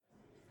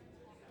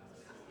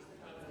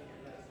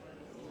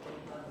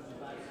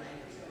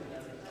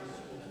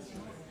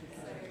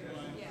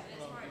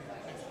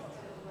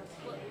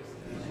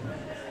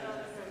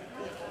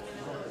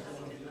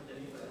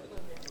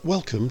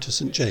Welcome to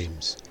St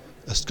James,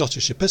 a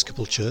Scottish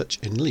Episcopal church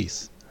in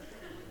Leith.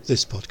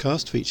 This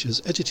podcast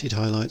features edited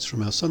highlights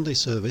from our Sunday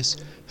service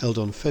held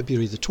on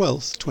February the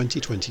 12th,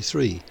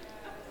 2023.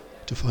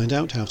 To find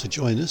out how to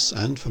join us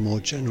and for more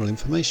general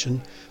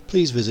information,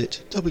 please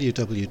visit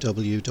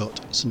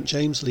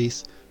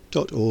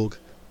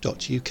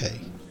www.stjamesleith.org.uk.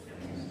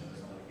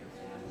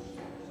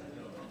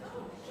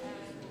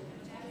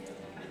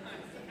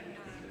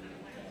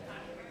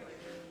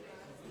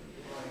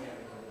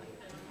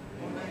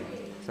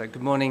 So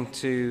good morning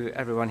to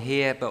everyone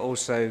here, but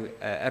also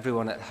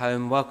everyone at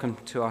home. Welcome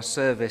to our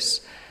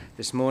service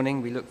this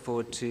morning. We look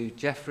forward to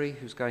Geoffrey,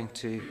 who's going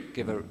to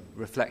give a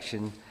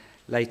reflection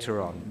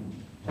later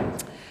on.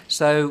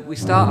 So we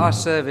start our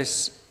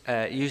service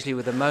usually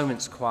with a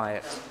moment's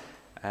quiet,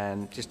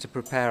 just to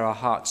prepare our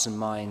hearts and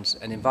minds,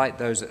 and invite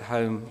those at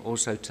home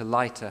also to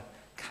light a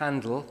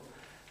candle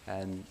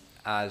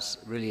as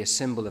really a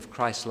symbol of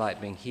Christ's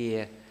light being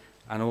here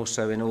and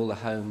also in all the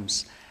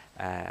homes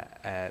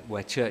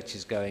where church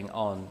is going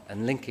on,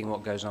 and linking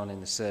what goes on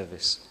in the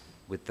service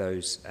with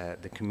those,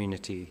 the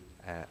community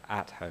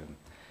at home.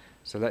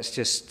 So let's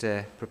just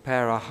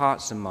prepare our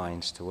hearts and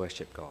minds to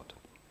worship God.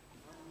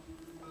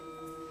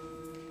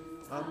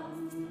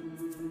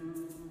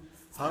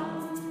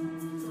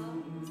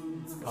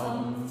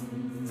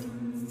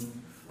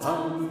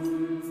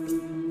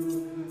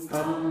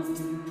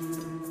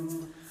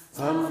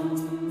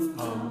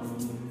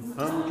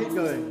 Keep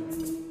going.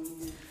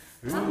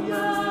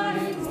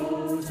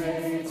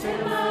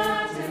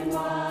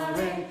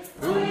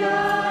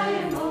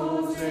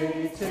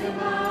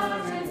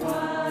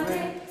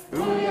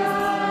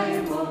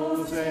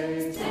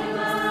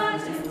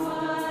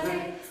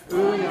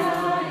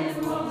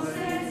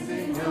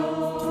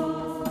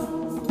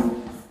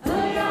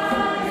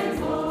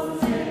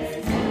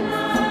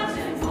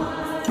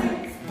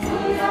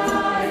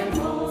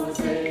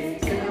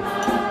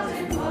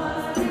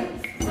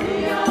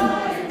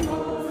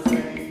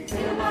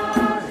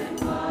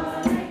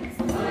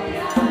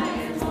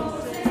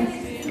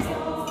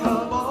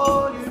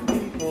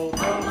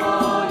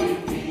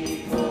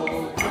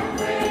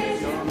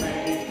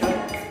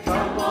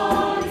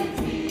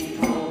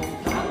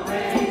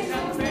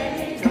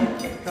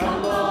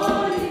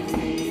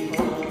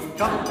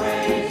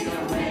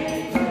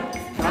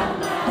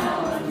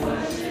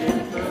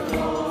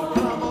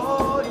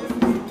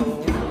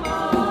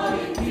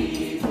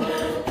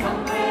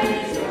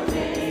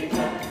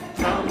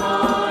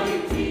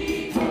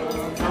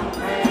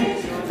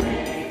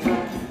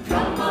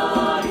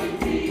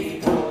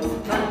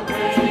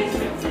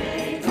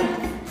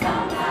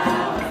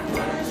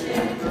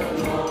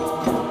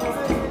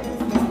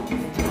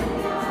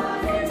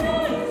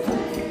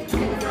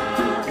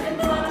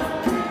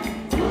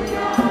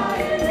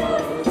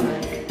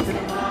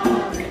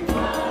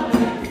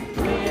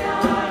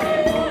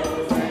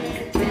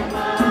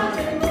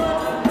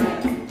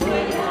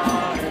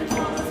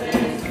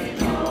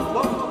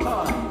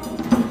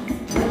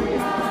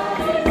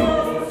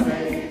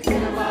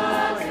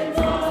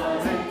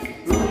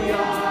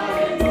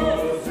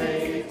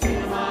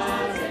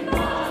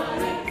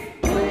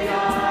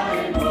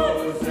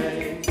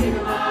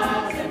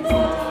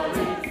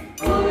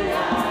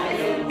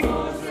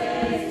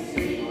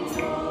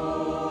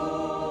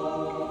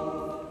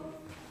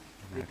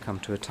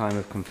 To a time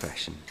of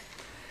confession.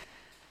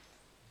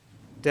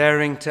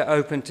 Daring to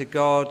open to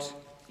God,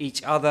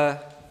 each other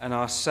and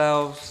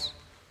ourselves,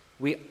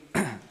 we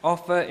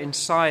offer in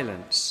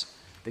silence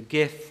the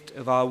gift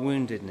of our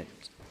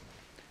woundedness,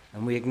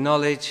 and we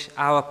acknowledge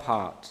our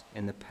part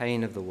in the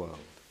pain of the world.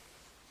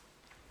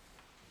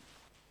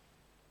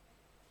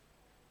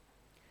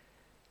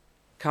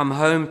 Come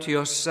home to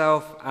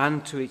yourself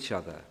and to each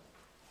other.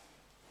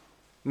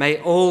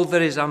 May all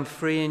that is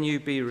unfree in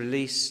you be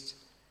released,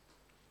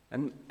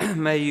 and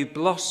may you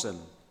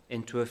blossom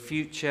into a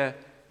future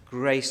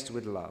graced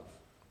with love.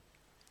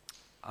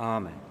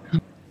 Amen.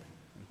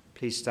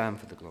 Please stand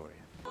for the Gloria.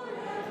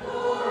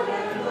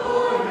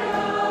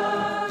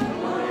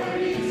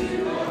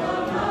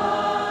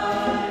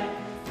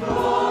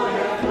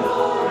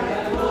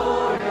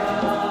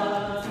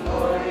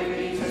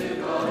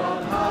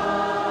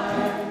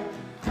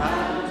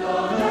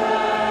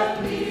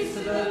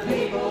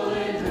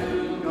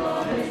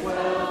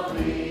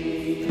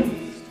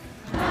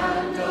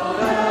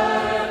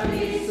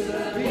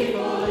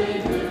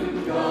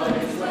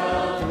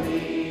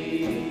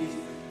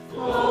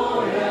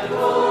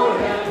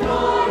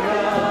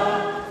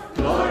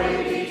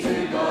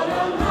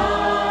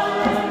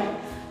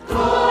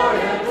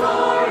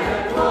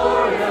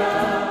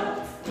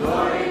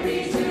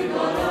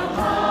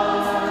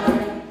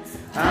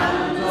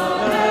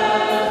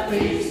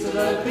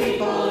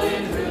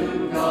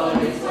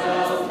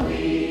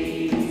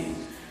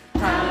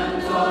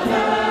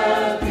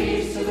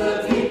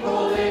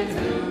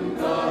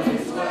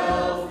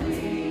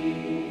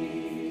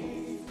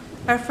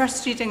 Our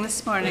first reading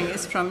this morning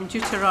is from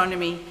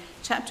Deuteronomy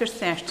chapter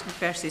 30,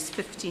 verses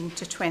 15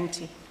 to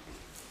 20.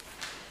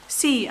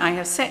 See, I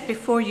have set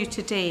before you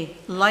today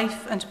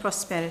life and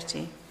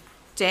prosperity,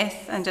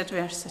 death and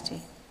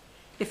adversity,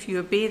 if you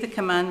obey the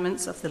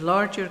commandments of the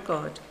Lord your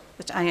God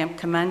that I am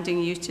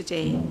commanding you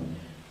today,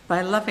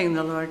 by loving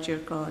the Lord your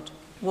God,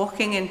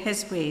 walking in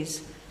his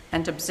ways,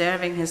 and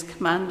observing his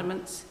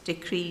commandments,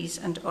 decrees,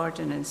 and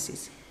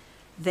ordinances.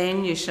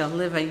 Then you shall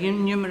live a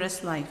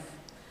numerous life.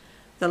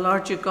 The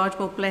Lord your God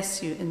will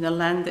bless you in the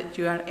land that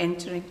you are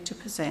entering to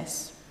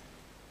possess.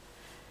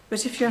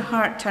 But if your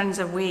heart turns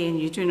away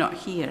and you do not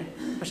hear,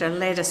 but are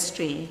led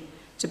astray,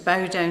 to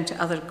bow down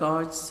to other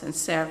gods and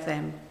serve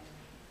them,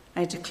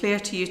 I declare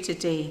to you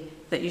today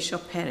that you shall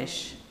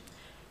perish.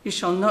 You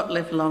shall not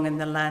live long in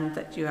the land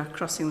that you are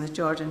crossing the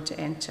Jordan to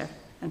enter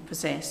and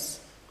possess.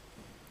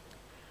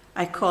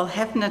 I call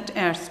heaven and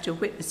earth to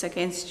witness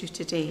against you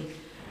today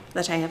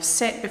that I have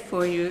set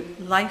before you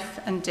life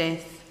and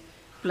death,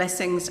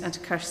 blessings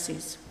and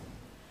curses.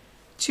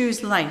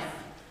 Choose life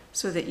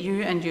so that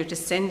you and your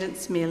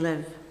descendants may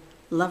live,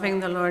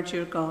 loving the Lord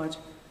your God,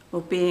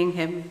 obeying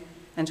him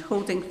and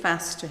holding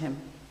fast to him.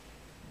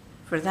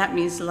 For that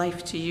means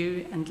life to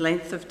you and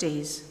length of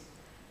days,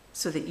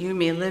 so that you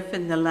may live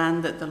in the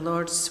land that the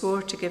Lord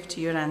swore to give to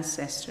your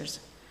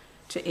ancestors,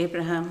 to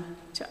Abraham,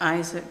 to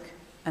Isaac,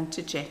 and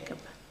to Jacob.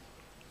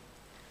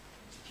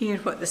 Hear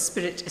what the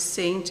Spirit is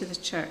saying to the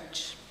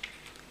church.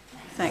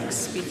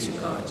 Thanks be to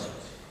God.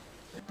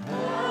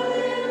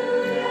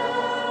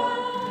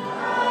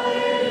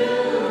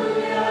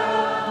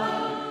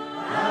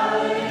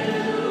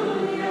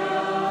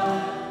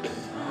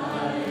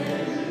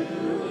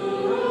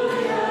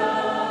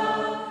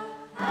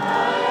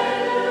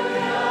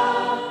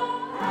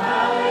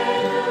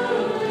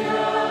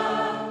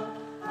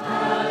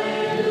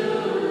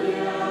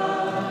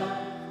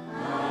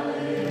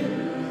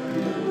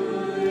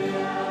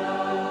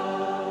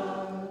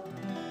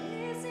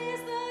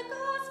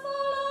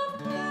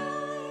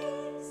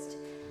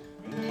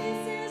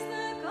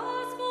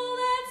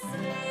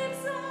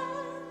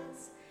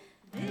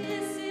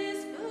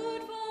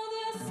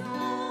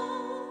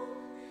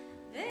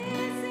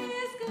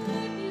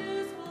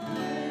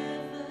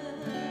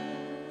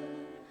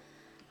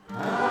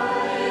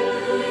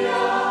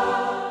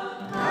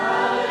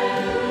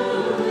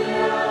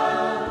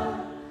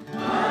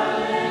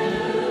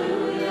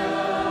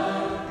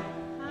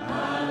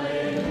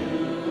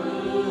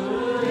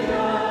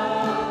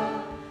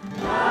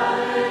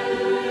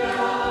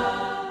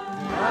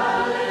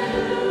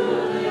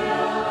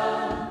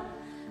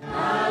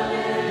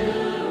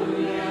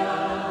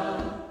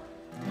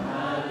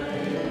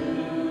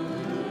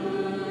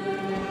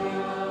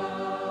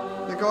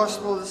 The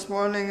Gospel this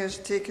morning is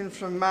taken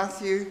from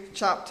Matthew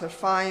chapter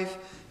 5,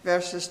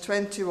 verses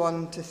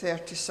 21 to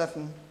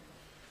 37.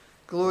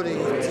 Glory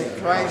to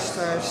Christ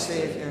our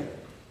Saviour.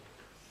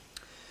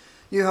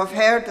 You have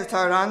heard that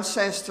our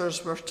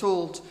ancestors were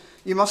told,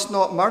 "You must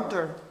not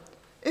murder.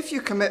 If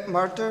you commit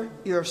murder,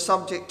 you are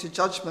subject to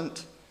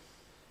judgment."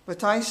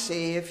 But I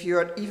say, if you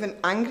are even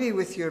angry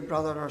with your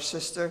brother or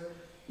sister,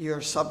 you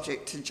are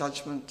subject to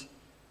judgment.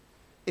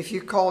 If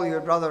you call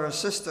your brother or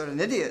sister an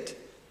idiot,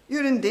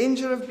 you're in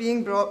danger of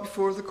being brought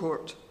before the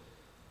court.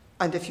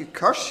 And if you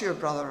curse your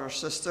brother or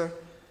sister,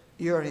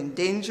 you are in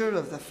danger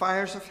of the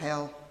fires of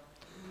hell.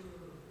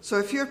 So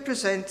if you're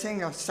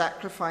presenting a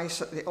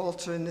sacrifice at the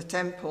altar in the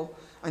temple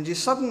and you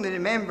suddenly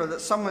remember that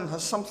someone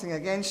has something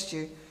against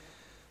you,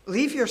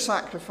 leave your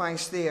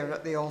sacrifice there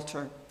at the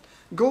altar.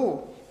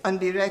 Go and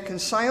be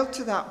reconciled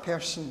to that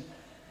person.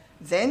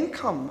 Then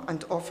come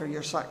and offer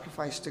your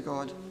sacrifice to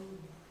God.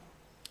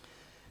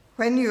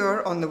 When you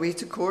are on the way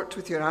to court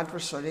with your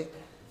adversary,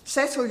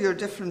 settle your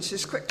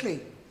differences quickly.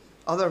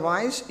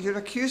 Otherwise, your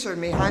accuser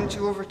may hand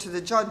you over to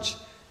the judge,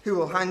 who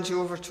will hand you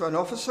over to an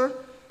officer,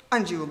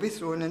 and you will be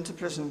thrown into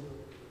prison.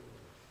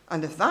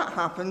 And if that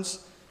happens,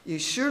 you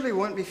surely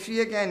won't be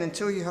free again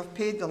until you have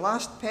paid the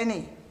last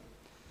penny.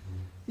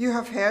 You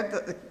have heard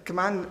that the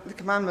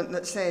commandment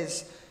that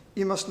says,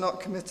 "You must not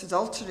commit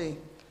adultery."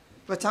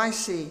 But I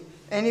say,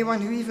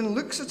 anyone who even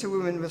looks at a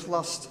woman with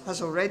lust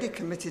has already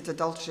committed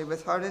adultery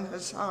with her in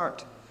his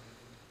heart.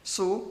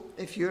 So,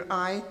 if your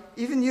eye,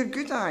 even your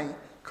good eye,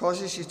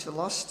 causes you to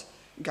lust,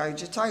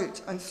 gouge it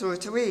out and throw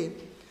it away.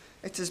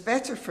 It is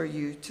better for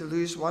you to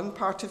lose one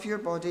part of your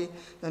body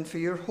than for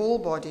your whole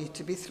body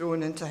to be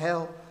thrown into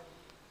hell.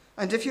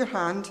 And if your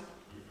hand,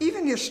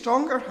 even your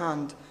stronger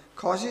hand,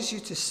 causes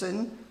you to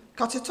sin,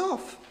 cut it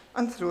off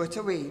and throw it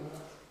away.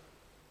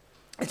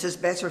 It is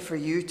better for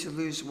you to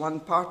lose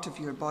one part of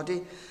your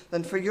body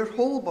than for your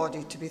whole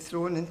body to be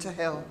thrown into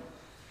hell.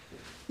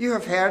 You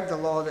have heard the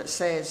law that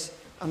says,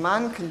 a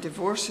man can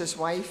divorce his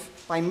wife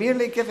by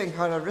merely giving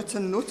her a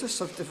written notice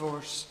of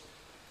divorce.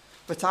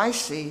 But I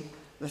say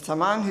that a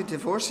man who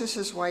divorces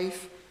his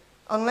wife,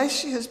 unless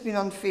she has been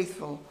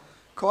unfaithful,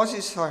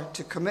 causes her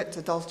to commit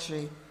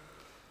adultery.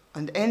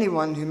 And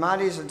anyone who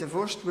marries a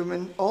divorced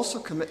woman also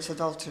commits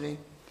adultery.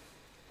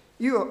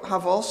 You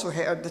have also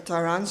heard that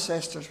our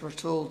ancestors were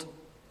told,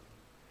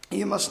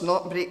 "You must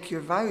not break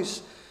your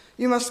vows.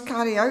 You must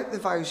carry out the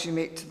vows you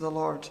make to the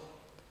Lord."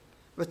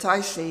 But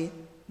I say,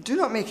 do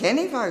not make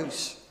any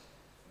vows.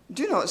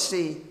 Do not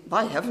say,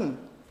 "By heaven,"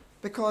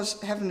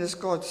 because heaven is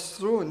God's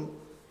throne,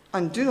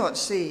 And do not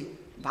say,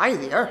 by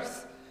the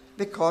earth,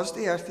 because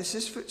the earth is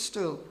his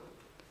footstool.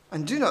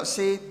 And do not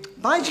say,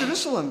 by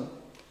Jerusalem,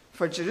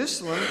 for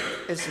Jerusalem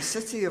is the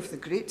city of the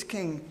great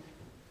king.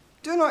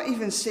 Do not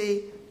even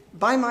say,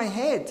 by my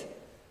head,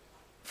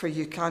 for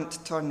you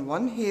can't turn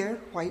one hair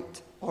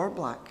white or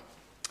black.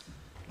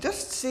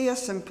 Just say a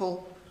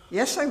simple,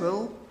 yes I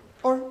will,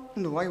 or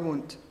no I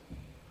won't.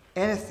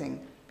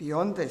 Anything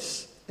beyond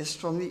this is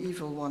from the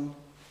evil one.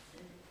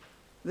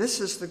 This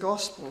is the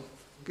gospel,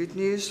 good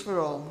news for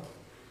all.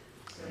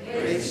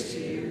 Praise to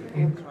you,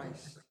 O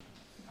Christ.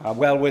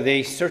 Well, with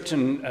a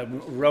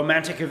certain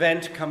romantic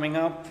event coming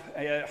up,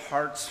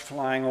 hearts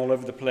flying all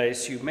over the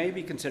place, you may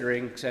be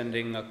considering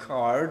sending a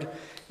card.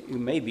 You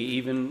may be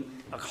even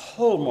a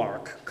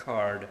Hallmark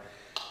card.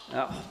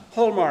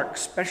 Hallmark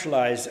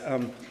specialize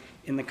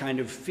in the kind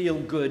of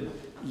feel-good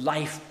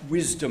life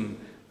wisdom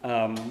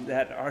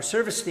that our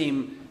service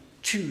theme,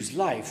 Choose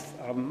Life,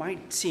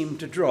 might seem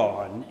to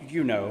draw on,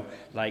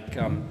 like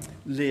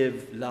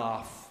live,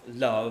 laugh,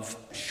 love,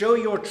 show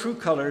your true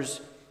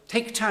colors,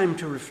 take time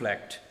to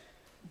reflect,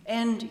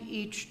 end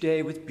each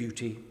day with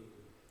beauty,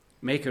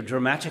 make a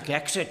dramatic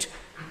exit,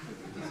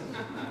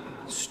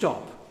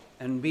 stop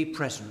and be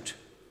present,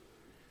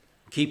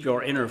 keep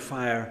your inner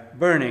fire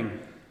burning,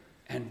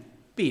 and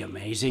be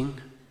amazing.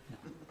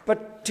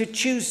 But to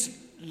choose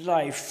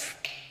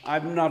life,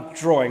 I'm not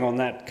drawing on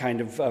that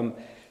kind of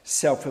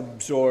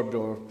self-absorbed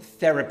or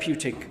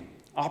therapeutic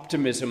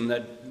optimism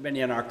that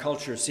many in our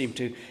culture seem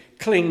to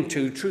cling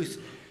to.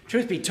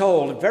 Truth be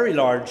told, a very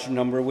large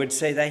number would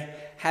say they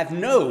have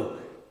no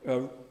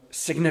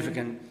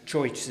significant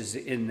choices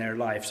in their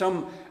life.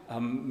 Some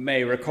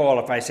may recall,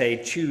 if I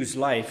say Choose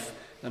Life,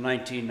 the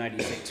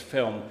 1996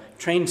 film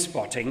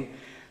Trainspotting,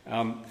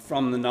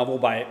 from the novel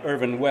by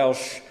Irvine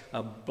Welsh,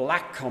 a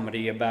black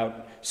comedy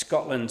about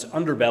Scotland's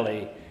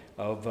underbelly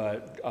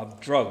of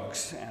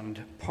drugs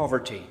and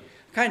poverty.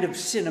 Kind of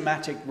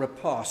cinematic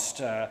riposte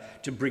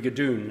to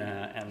Brigadoon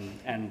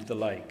and the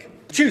like.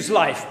 Choose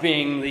Life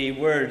being the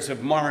words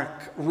of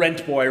Mark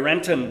Rentboy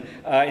Renton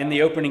in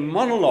the opening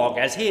monologue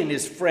as he and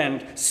his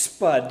friend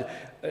Spud,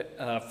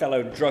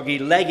 fellow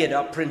druggie, legged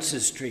up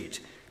Princes Street.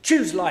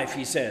 Choose life,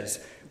 he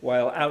says,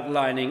 while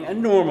outlining a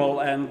normal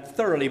and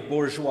thoroughly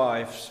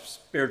bourgeois,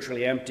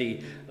 spiritually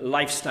empty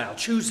lifestyle.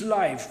 Choose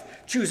life,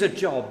 choose a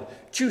job,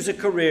 choose a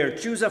career,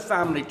 choose a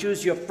family,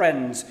 choose your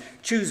friends,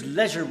 choose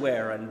leisure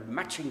wear and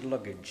matching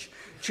luggage.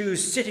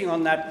 Choose sitting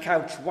on that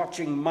couch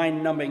watching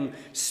mind-numbing,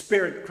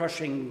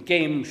 spirit-crushing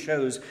game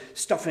shows,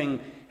 stuffing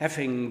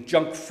effing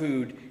junk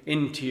food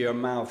into your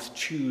mouth.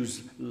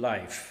 Choose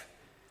life.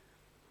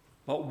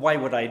 But why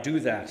would I do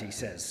that, he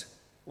says,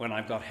 when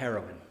I've got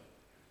heroin?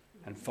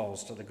 And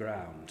falls to the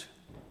ground.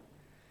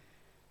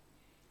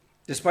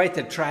 Despite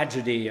the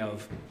tragedy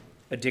of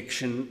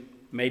addiction,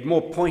 made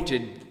more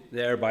pointed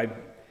there by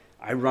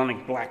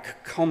ironic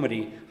black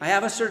comedy, I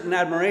have a certain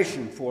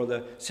admiration for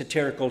the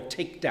satirical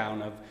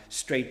takedown of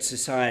straight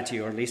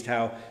society, or at least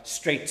how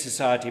straight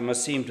society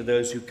must seem to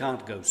those who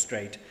can't go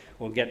straight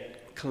or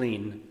get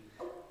clean.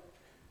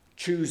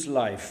 Choose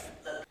life.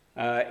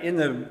 In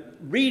the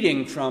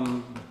reading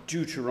from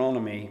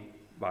Deuteronomy,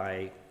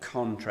 by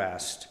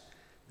contrast,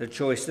 the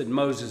choice that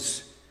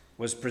Moses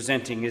was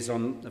presenting is,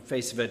 on the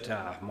face of it,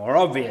 more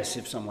obvious,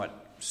 if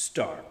somewhat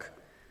stark.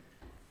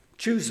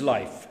 Choose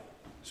life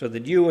so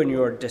that you and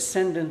your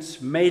descendants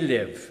may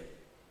live,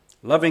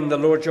 loving the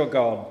Lord your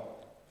God,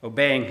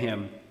 obeying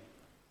him,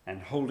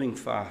 and holding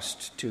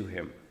fast to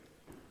him.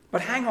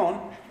 But hang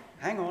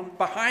on.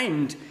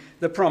 Behind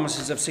the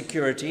promises of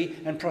security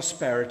and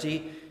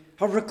prosperity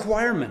are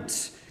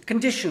requirements,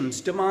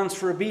 conditions, demands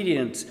for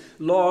obedience,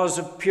 laws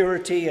of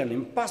purity, and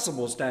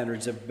impossible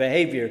standards of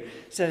behavior,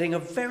 setting a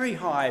very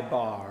high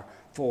bar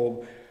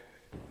for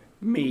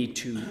me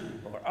to,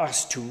 or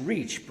us to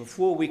reach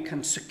before we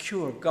can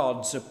secure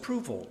God's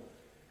approval.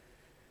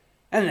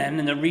 And then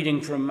in the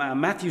reading from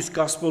Matthew's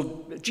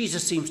Gospel,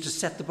 Jesus seems to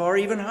set the bar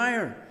even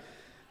higher.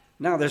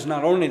 Now there's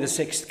not only the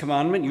sixth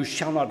commandment, you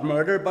shall not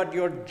murder, but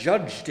you're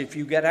judged if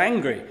you get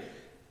angry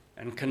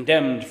and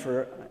condemned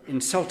for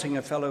insulting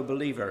a fellow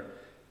believer.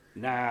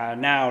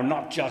 Now,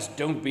 not just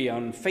don't be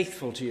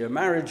unfaithful to your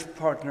marriage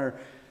partner,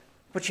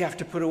 but you have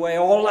to put away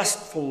all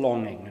lustful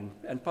longing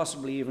and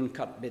possibly even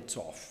cut bits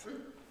off.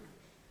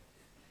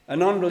 A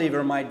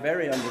non-believer might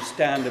very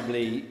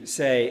understandably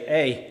say,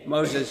 hey,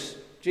 Moses,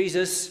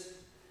 Jesus,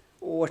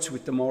 what's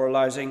with the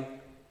moralizing?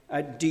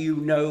 Do you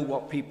know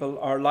what people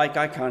are like?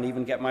 I can't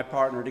even get my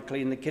partner to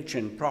clean the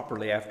kitchen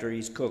properly after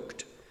he's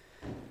cooked.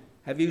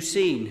 Have you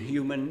seen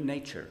human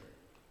nature?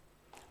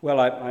 Well,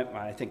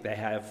 I think they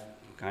have,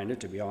 kind of,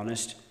 to be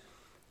honest.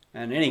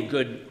 And any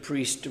good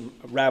priest,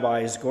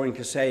 rabbi is going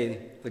to say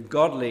the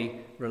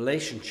godly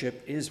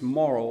relationship is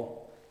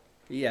moral,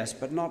 yes,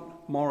 but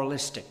not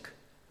moralistic.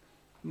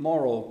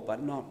 Moral,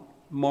 but not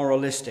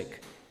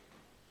moralistic.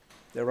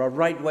 There are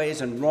right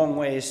ways and wrong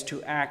ways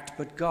to act,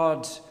 but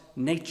God's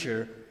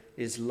nature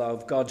is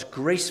love. God's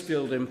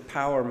grace-filled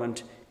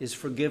empowerment is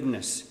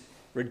forgiveness,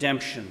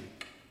 redemption,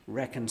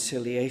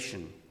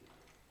 reconciliation.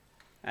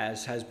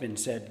 As has been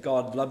said,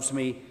 God loves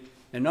me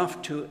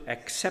enough to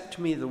accept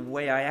me the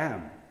way I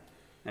am,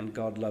 and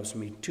God loves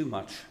me too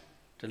much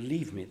to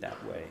leave me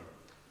that way.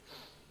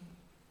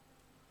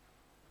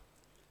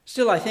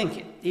 Still, I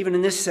think, even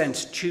in this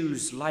sense,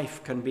 choose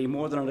life can be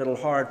more than a little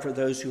hard for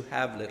those who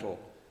have little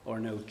or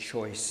no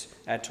choice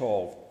at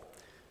all.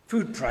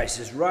 Food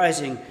prices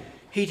rising,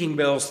 heating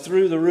bills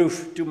through the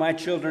roof. Do my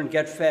children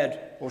get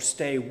fed or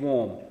stay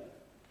warm?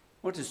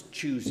 What does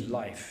choose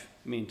life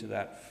mean to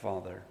that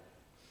father?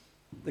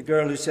 The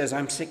girl who says,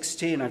 I'm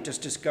 16, I've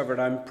just discovered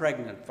I'm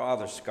pregnant.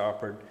 Father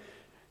scarpered.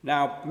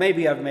 Now,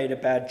 maybe I've made a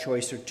bad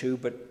choice or two,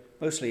 but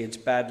mostly it's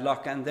bad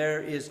luck, and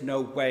there is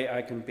no way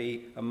I can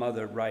be a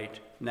mother right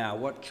now.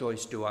 What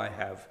choice do I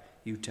have?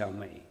 You tell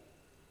me.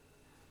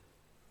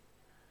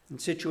 In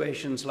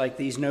situations like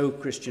these, no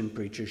Christian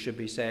preacher should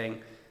be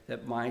saying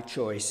that my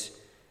choice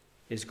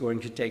is going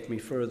to take me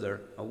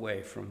further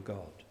away from God.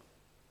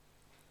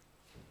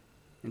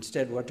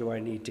 Instead, what do I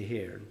need to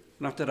hear?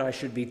 Not that I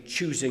should be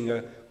choosing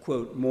a,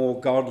 quote, more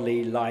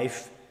godly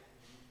life.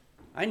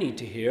 I need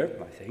to hear,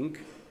 I think,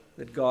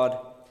 that God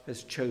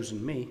has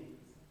chosen me.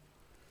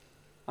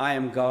 I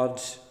am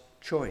God's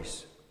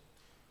choice.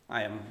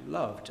 I am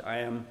loved. I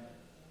am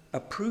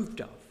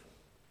approved of.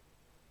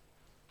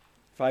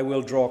 If I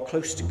will draw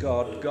close to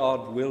God,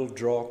 God will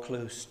draw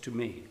close to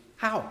me.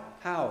 How?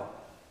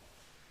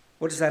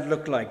 What does that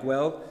look like?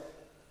 Well,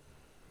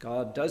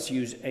 God does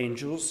use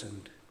angels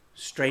and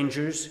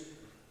strangers.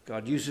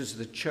 God uses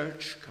the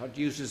church. God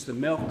uses the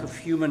milk of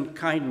human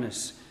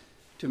kindness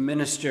to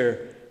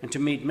minister and to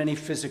meet many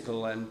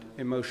physical and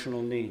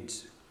emotional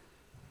needs.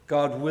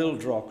 God will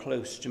draw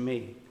close to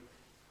me.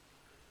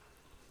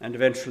 And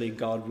eventually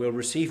God will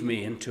receive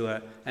me into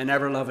an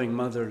ever-loving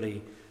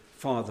motherly,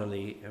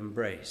 fatherly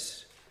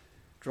embrace.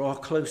 Draw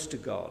close to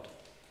God,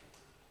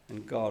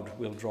 and God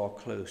will draw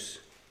close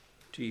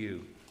to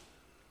you.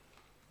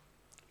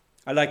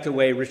 I like the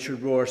way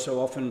Richard Rohr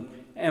so often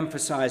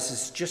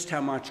emphasizes just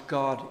how much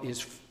God is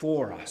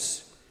for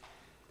us,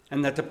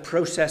 and that the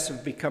process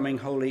of becoming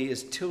holy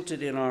is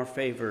tilted in our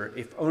favor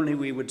if only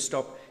we would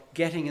stop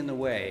getting in the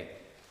way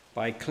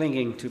by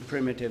clinging to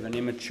primitive and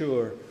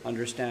immature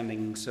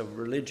understandings of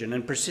religion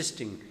and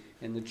persisting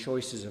in the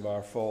choices of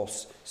our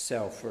false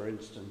self. For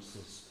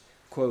instance,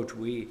 quote,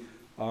 we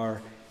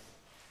are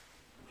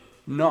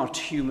not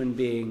human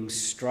beings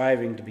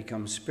striving to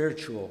become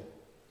spiritual.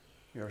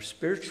 We are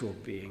spiritual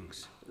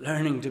beings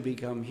learning to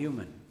become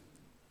human.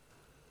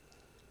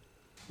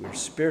 We're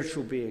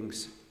spiritual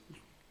beings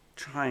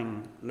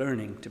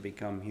learning to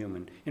become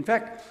human. In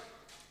fact,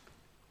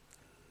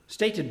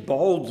 stated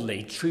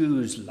boldly,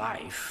 choose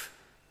life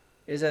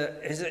is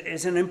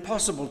an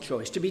impossible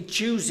choice. To be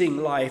choosing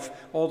life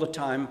all the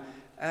time,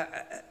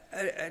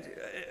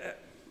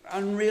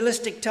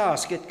 unrealistic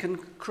task. It can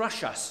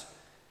crush us,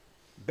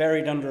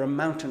 buried under a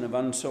mountain of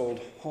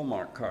unsold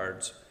Hallmark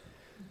cards.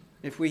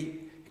 It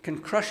can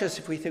crush us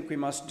if we think we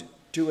must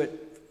do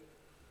it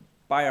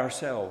by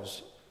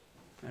ourselves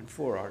and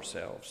for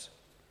ourselves.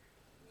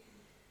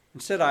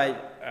 Instead,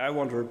 I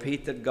want to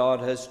repeat that God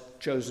has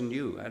chosen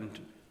you and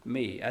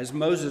me, as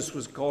Moses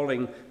was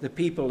calling the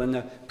people in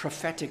the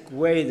prophetic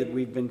way that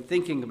we've been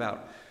thinking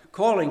about,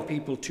 calling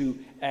people to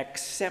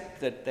accept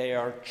that they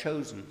are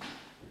chosen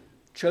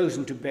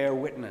to bear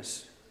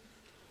witness,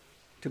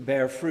 to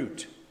bear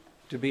fruit,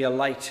 to be a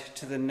light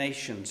to the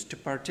nations, to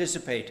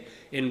participate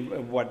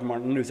in what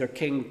Martin Luther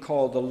King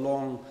called the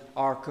long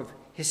arc of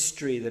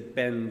history that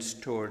bends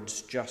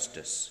towards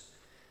justice.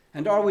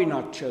 And are we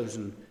not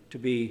chosen to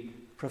be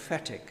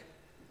prophetic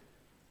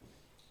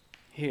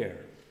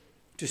here?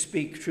 To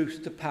speak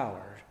truth to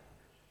power,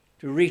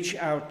 to reach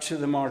out to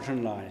the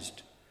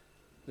marginalized,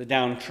 the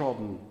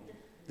downtrodden,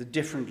 the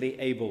differently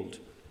abled,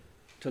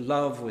 to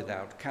love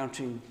without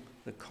counting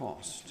the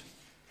cost.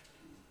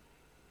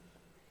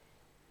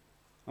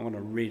 I want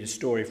to read a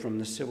story from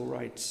the civil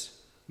rights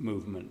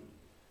movement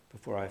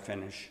before I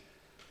finish.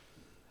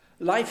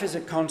 Life is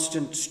a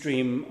constant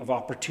stream of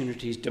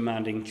opportunities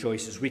demanding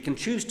choices. We can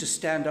choose to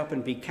stand up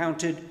and be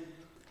counted,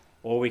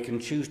 or we can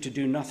choose to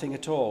do nothing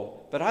at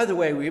all. But either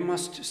way, we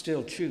must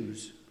still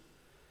choose.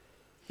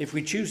 If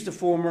we choose the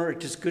former,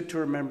 it is good to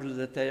remember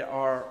that there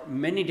are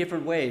many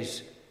different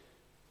ways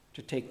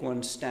to take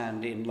one's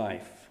stand in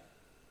life.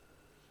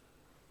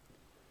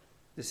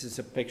 This is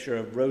a picture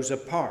of Rosa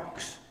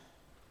Parks,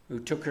 who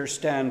took her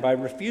stand by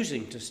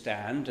refusing to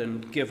stand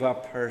and give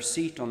up her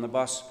seat on the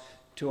bus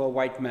to a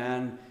white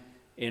man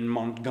in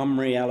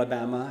Montgomery,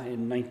 Alabama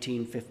in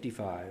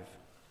 1955.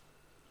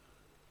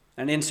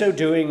 And in so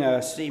doing,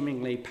 a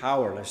seemingly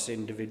powerless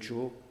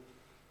individual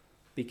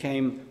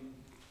became,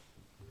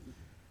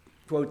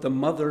 quote, the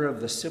mother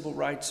of the civil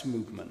rights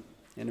movement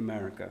in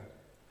America.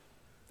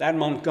 That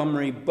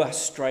Montgomery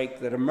bus strike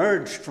that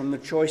emerged from the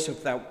choice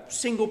of that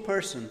single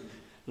person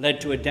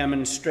led to a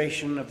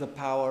demonstration of the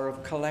power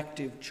of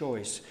collective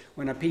choice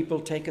when a people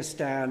take a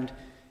stand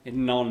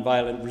in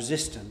nonviolent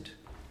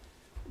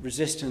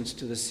resistance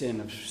to the sin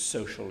of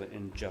social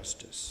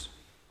injustice.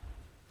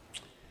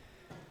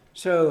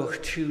 So,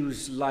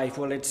 choose life.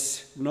 Well,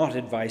 it's not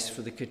advice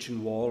for the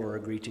kitchen wall or a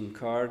greeting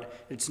card.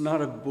 It's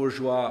not a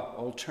bourgeois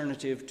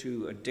alternative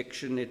to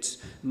addiction. It's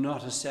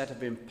not a set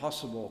of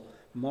impossible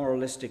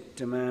moralistic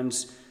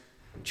demands.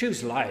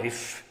 Choose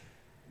life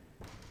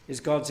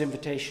is God's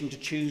invitation to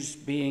choose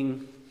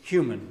being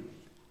human.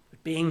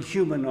 Being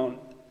human on,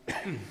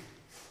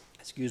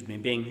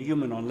 being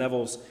human on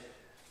levels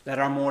that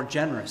are more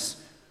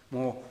generous,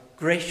 more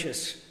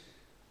gracious,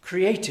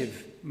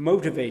 creative,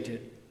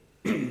 motivated,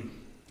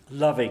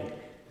 loving,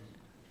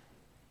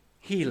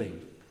 healing,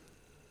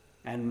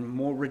 and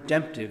more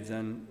redemptive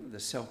than the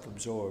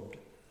self-absorbed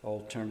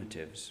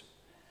alternatives.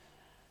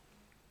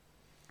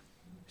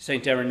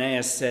 St.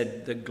 Irenaeus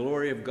said, "The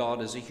glory of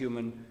God is a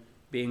human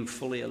being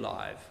fully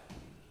alive."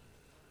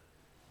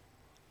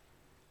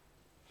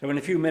 So in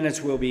a few minutes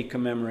we'll be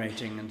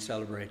commemorating and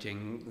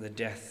celebrating the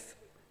death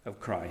of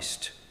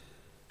Christ,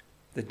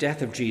 the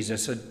death of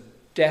Jesus, a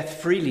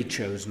death freely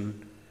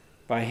chosen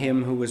by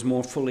him who was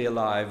more fully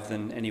alive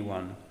than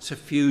anyone,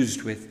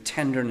 suffused with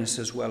tenderness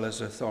as well as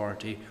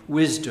authority,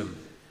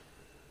 wisdom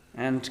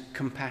and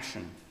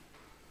compassion,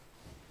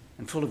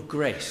 and full of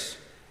grace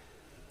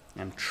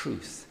and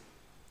truth.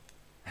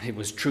 And it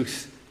was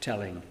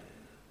truth-telling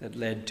that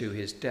led to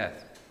his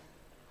death.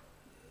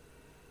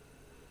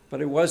 But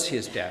it was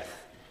his death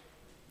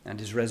and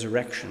his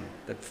resurrection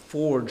that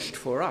forged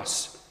for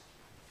us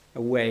a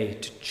way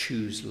to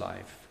choose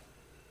life.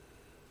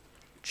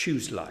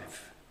 Choose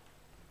life.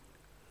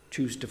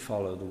 Choose to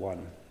follow the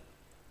one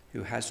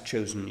who has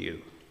chosen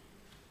you.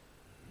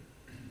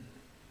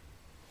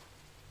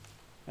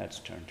 Let's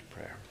turn to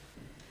prayer.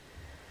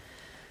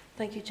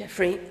 Thank you,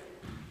 Geoffrey.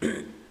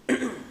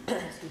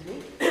 Excuse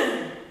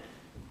me.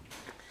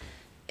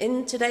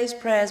 In today's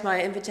prayers,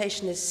 my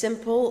invitation is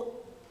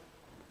simple.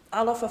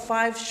 I'll offer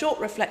 5 short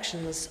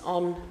reflections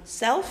on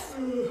self,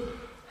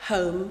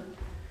 home,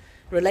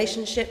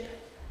 relationship,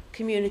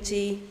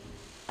 community,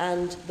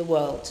 and the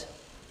world,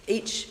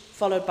 each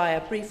followed by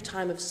a brief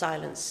time of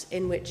silence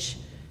in which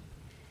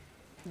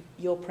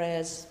your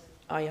prayers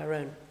are your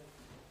own.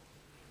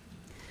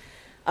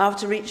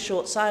 After each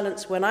short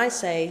silence, when I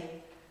say,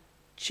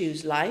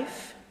 choose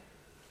life,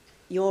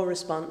 your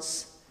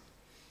response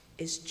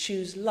is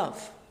choose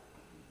love.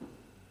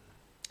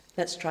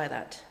 Let's try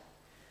that.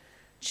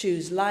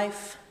 Choose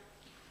life,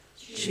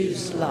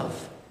 choose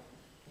love.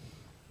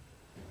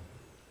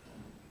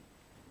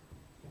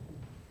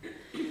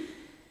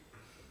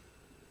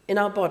 In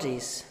our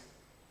bodies,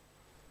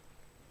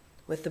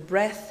 with the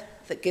breath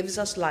that gives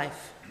us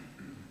life,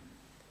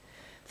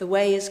 the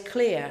way is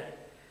clear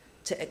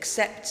to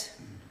accept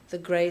the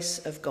grace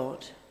of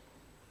God.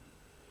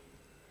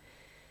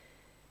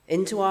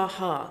 Into our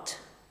heart,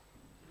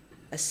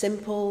 a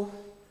simple,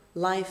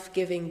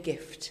 life-giving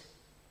gift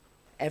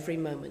every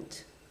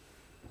moment.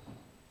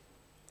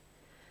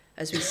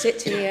 As we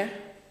sit here,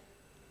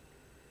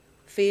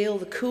 feel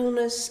the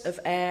coolness of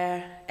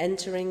air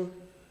entering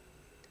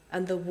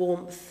and the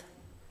warmth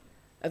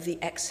of the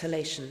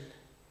exhalation.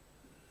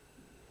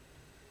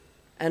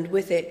 And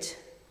with it,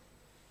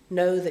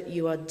 know that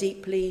you are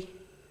deeply,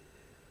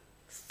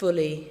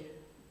 fully,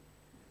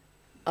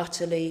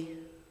 utterly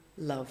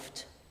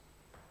loved.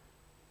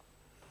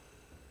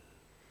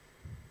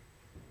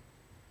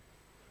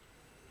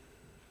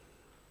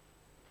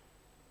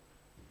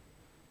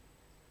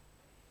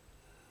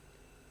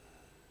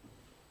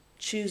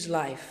 Choose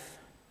life.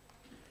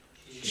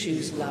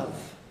 Choose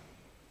love.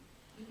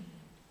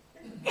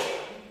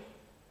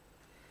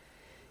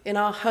 In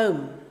our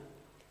home,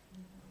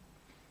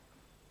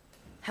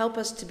 help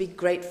us to be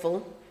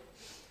grateful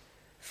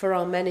for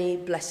our many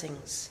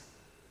blessings,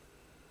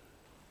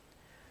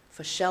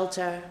 for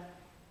shelter,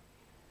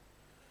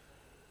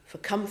 for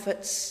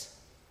comforts,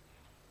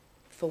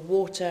 for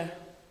water,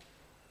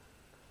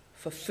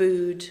 for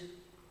food,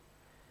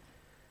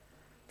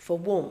 for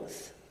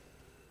warmth,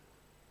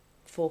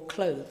 for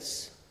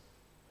clothes,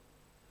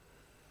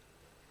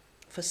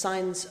 for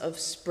signs of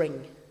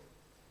spring.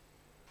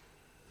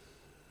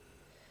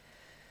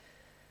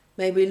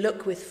 May we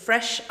look with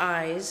fresh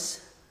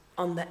eyes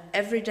on the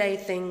everyday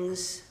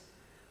things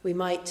we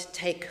might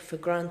take for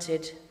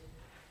granted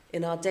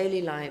in our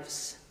daily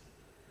lives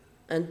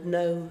and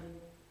know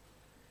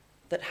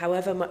that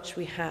however much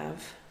we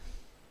have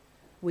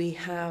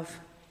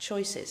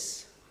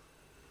choices.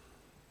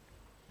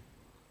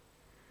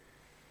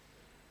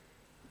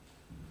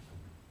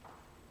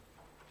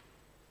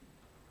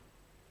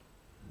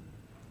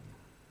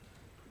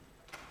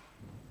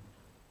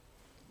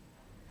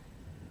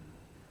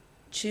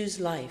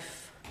 Choose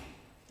life.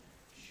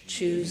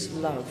 Choose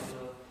love.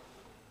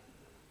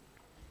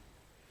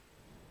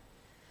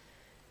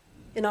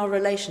 In our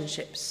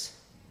relationships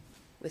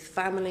with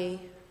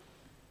family,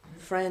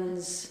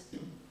 friends,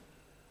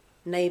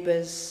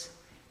 neighbours,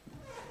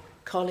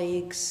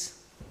 colleagues,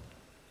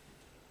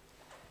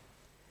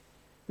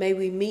 may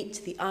we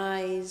meet the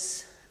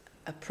eyes,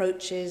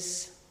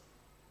 approaches,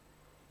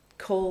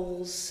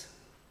 calls,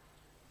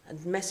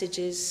 and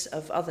messages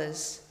of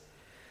others,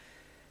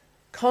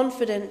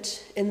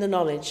 confident in the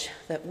knowledge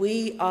that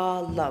we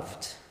are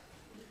loved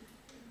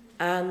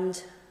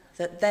and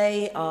that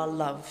they are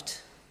loved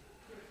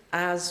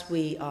as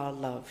we are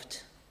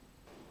loved.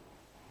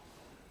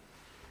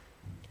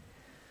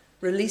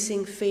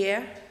 Releasing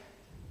fear,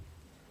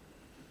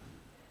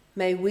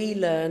 may we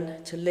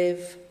learn to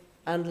live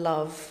and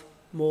love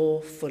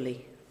more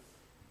fully.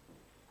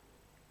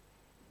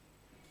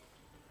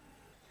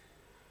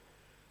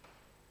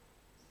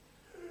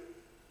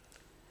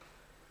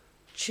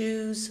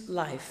 Choose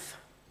life.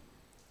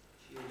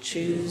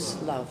 Choose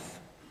love.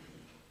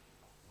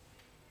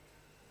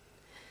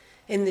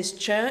 In this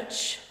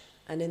church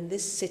and in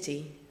this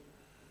city,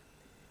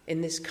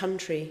 in this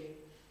country,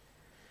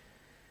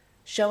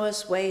 show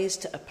us ways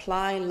to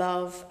apply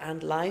love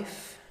and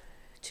life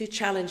to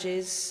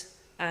challenges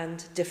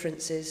and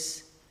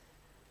differences.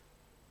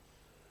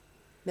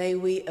 May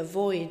we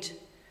avoid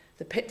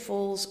the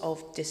pitfalls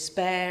of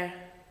despair,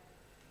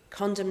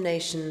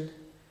 condemnation,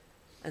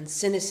 and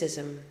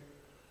cynicism,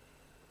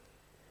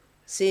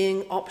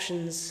 seeing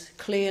options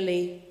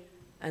clearly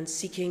and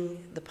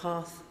seeking the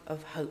path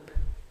of hope.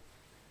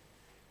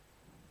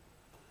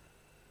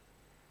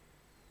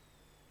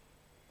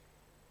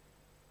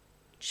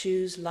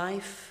 Choose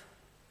life,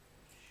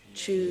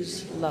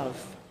 choose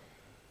love.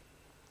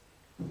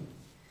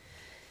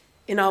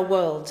 In our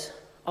world,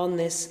 on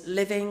this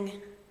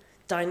living,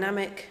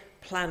 dynamic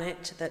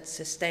planet that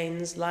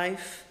sustains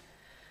life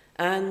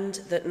and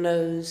that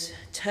knows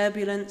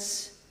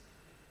turbulence,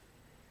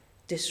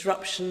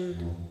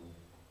 disruption,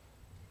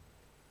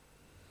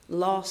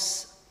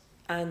 loss,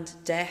 and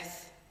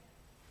death,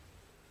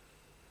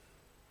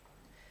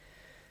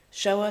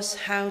 show us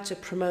how to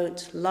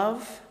promote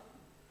love,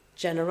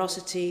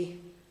 generosity,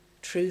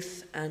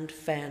 truth, and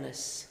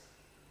fairness.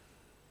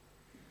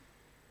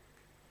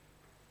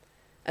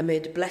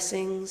 Amid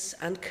blessings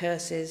and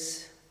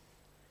curses,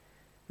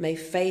 may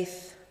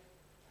faith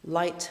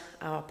light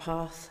our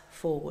path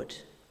forward.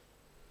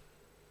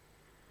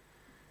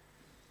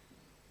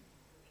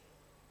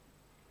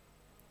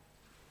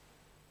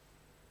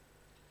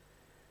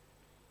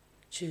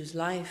 Choose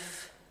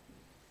life,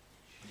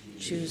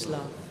 choose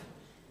love.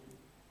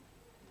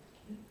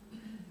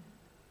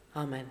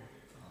 Amen.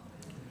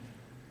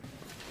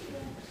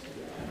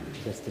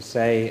 Just to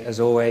say, as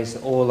always,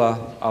 all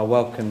are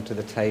welcome to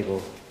the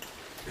table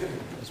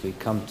as we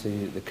come to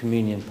the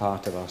communion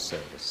part of our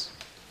service.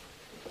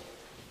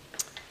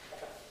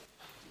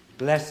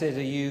 Blessed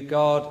are you,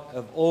 God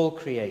of all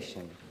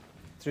creation.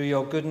 Through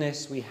your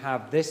goodness we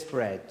have this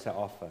bread to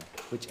offer,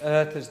 which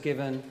earth has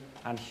given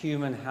and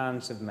human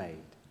hands have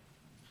made.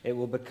 It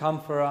will become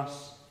for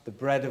us the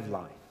bread of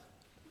life.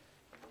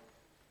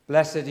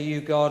 Blessed are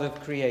you, God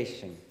of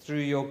creation. Through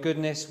your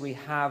goodness we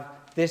have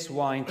this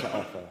wine to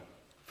offer,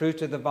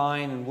 fruit of the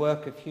vine and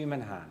work of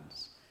human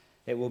hands.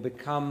 It will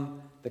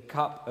become the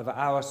cup of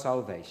our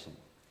salvation.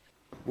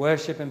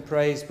 Worship and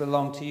praise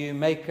belong to you,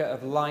 maker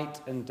of light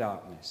and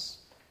darkness.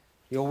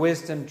 Your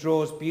wisdom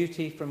draws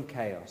beauty from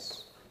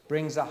chaos,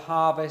 brings a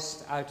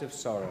harvest out of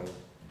sorrow,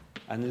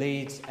 and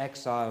leads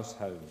exiles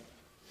home.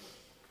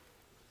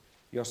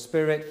 Your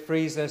Spirit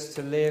frees us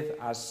to live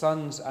as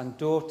sons and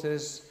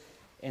daughters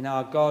in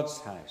our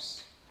God's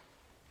house.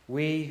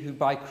 We who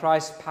by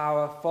Christ's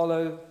power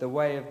follow the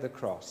way of the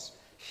cross,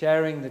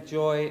 sharing the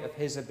joy of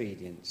his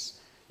obedience,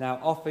 now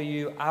offer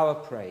you our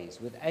praise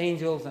with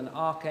angels and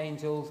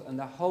archangels and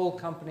the whole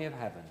company of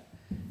heaven,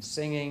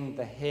 singing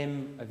the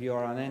hymn of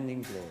your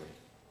unending glory.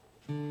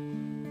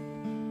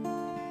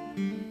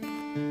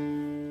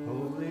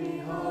 Holy,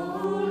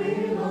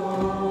 holy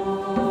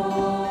Lord,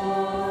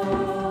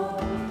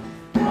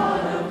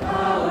 God of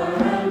power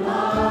and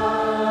might,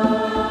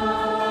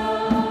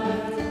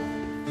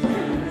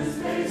 in this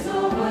place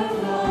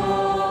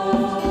overflow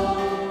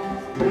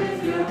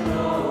with your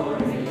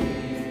glory,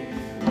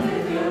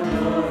 with your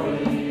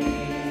glory.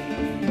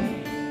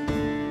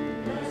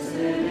 Blessed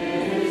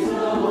is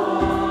the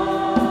one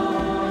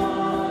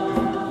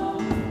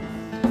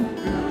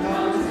who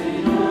comes in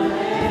your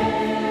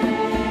name.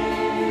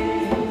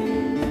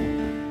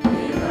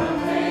 Give our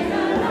faith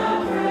and our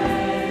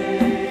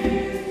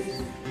praise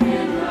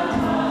in the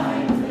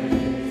high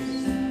place.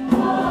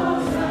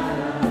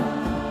 Hosanna.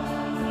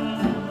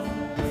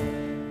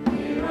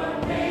 Give our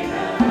faith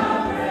and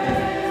our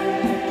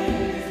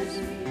praise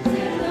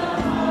in the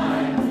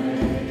high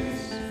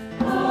place.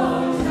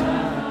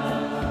 Hosanna.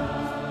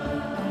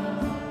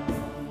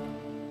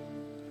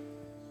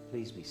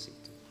 Please be seated.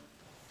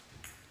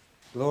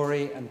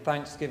 Glory and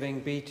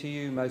thanksgiving be to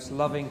you, most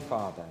loving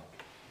Father,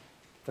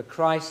 for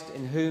Christ,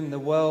 in whom the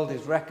world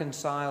is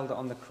reconciled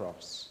on the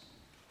cross.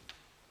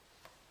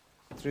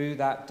 Through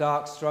that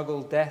dark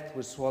struggle, death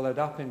was swallowed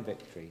up in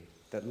victory,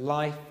 that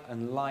life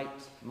and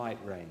light might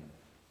reign.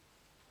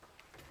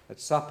 At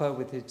supper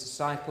with his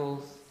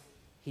disciples,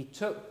 he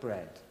took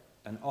bread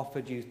and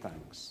offered you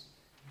thanks.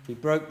 He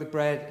broke the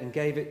bread and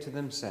gave it to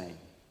them, saying,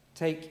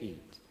 "Take,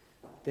 eat.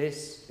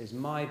 This is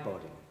my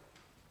body.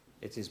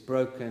 It is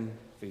broken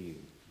for you."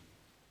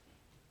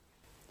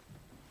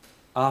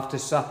 After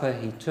supper,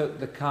 he took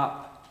the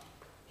cup.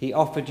 He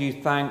offered you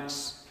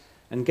thanks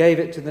and gave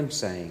it to them,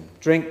 saying,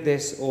 "Drink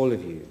this, all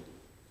of you.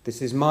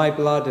 This is my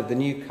blood of the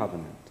new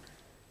covenant.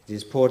 It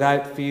is poured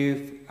out for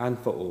you and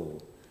for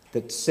all,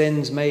 that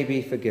sins may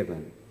be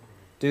forgiven.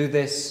 Do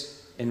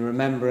this in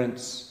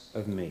remembrance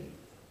of me.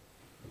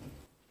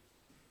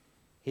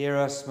 Hear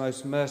us,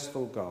 most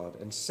merciful God,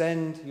 and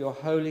send your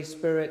Holy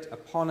Spirit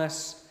upon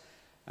us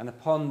and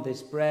upon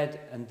this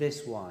bread and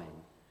this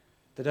wine,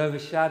 that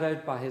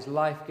overshadowed by his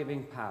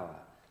life-giving power,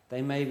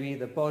 they may be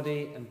the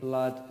body and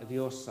blood of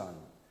your Son,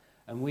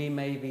 and we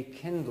may be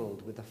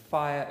kindled with the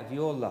fire of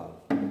your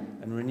love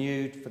and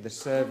renewed for the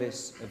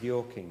service of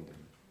your kingdom.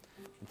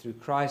 And through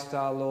Christ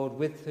our Lord,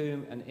 with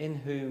whom and in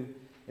whom,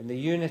 in the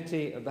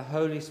unity of the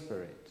Holy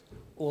Spirit,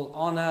 all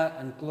honour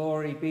and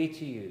glory be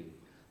to you,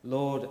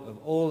 Lord of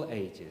all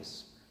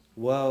ages,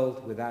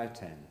 world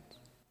without end.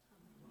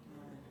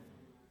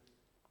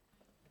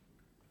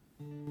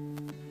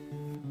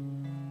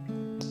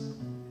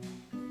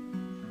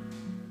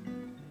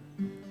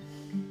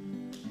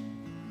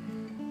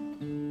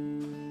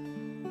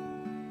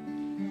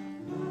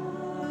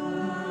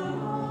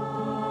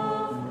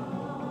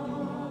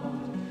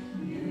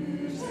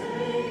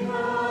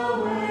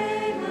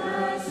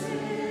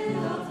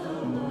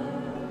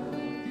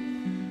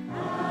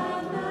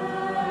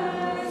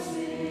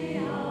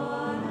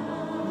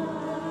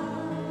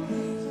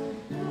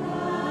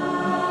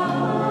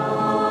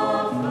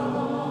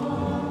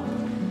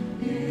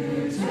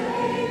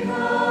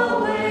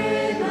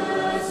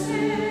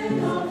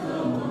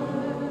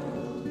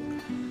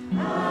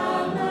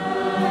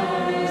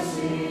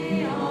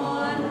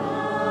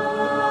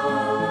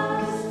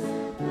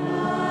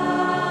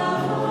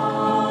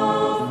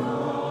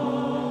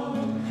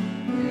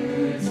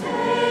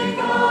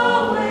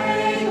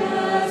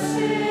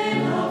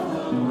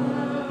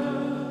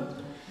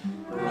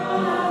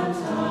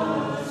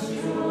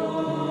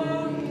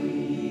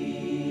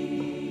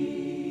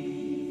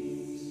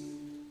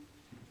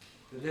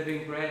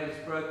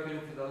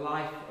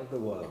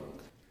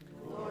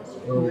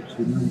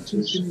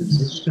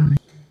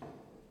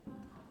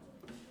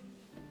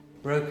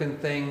 Broken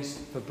things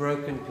for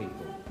broken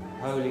people,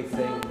 holy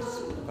things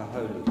for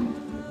holy people.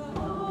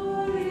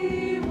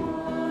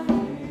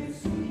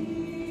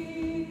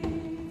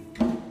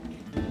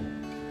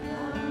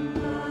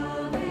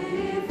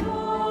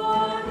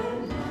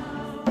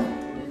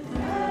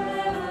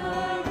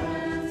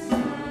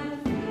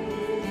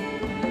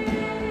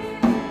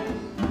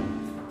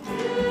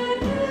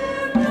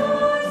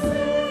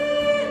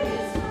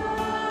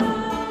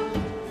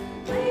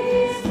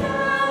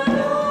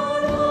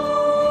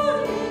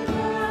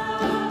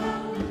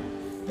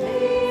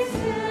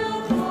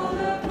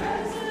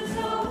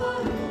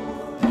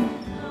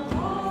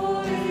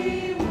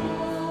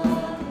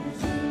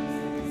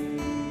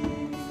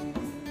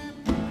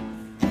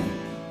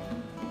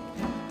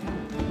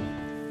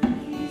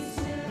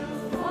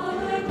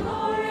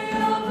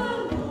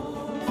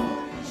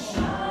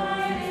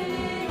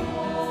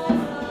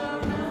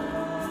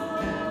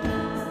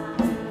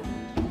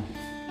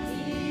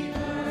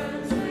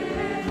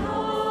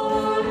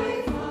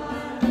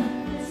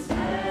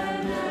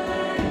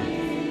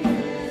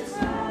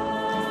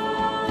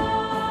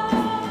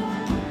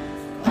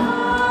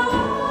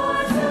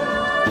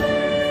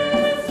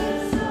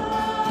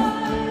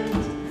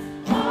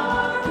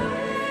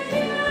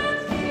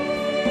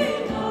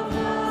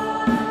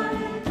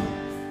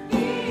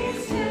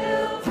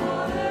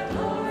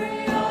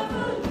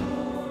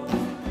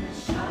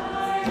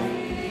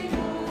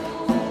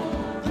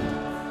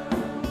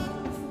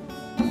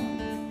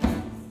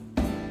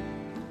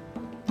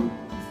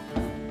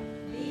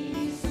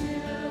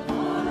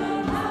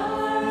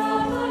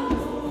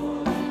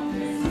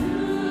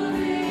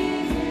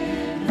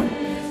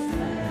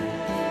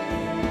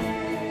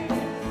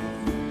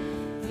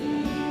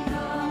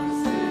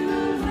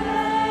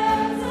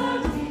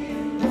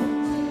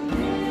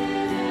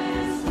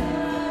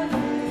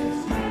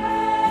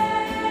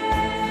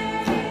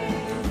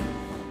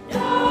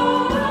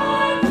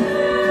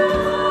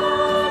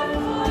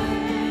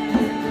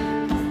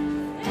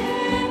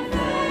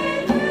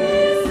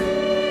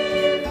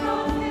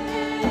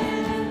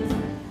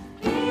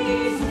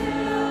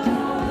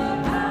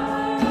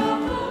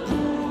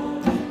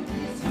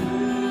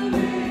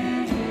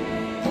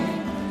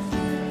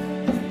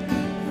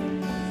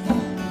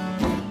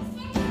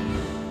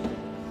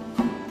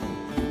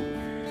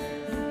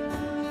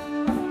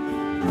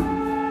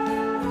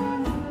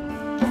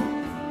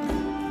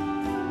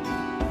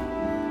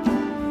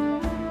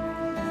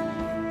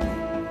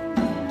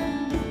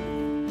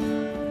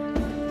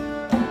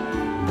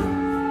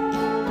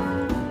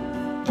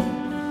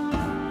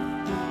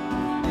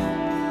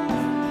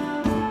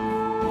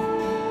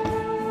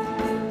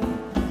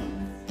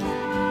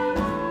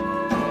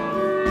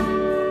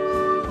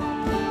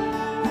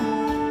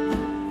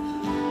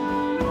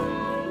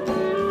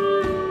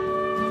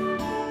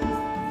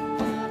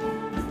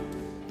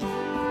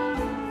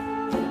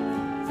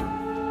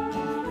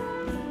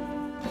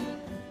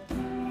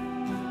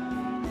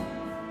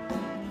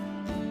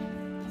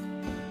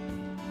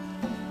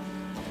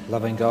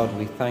 Loving God,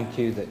 we thank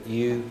you that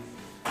you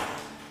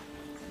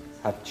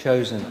have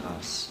chosen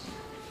us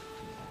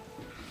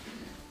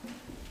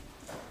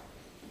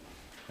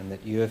and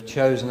that you have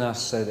chosen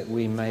us so that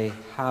we may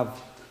have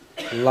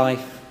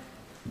life.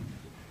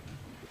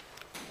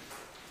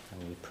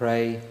 And we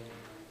pray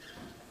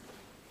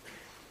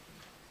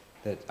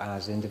that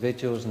as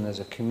individuals and as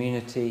a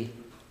community,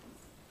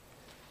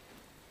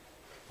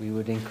 we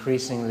would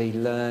increasingly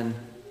learn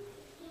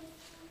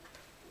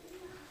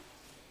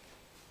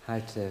how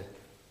to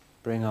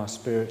bring our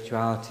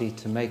spirituality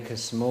to make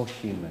us more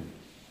human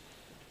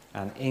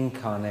and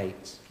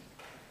incarnate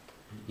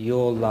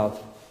your love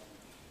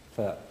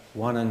for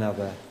one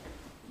another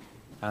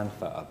and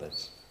for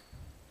others.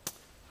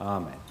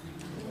 Amen.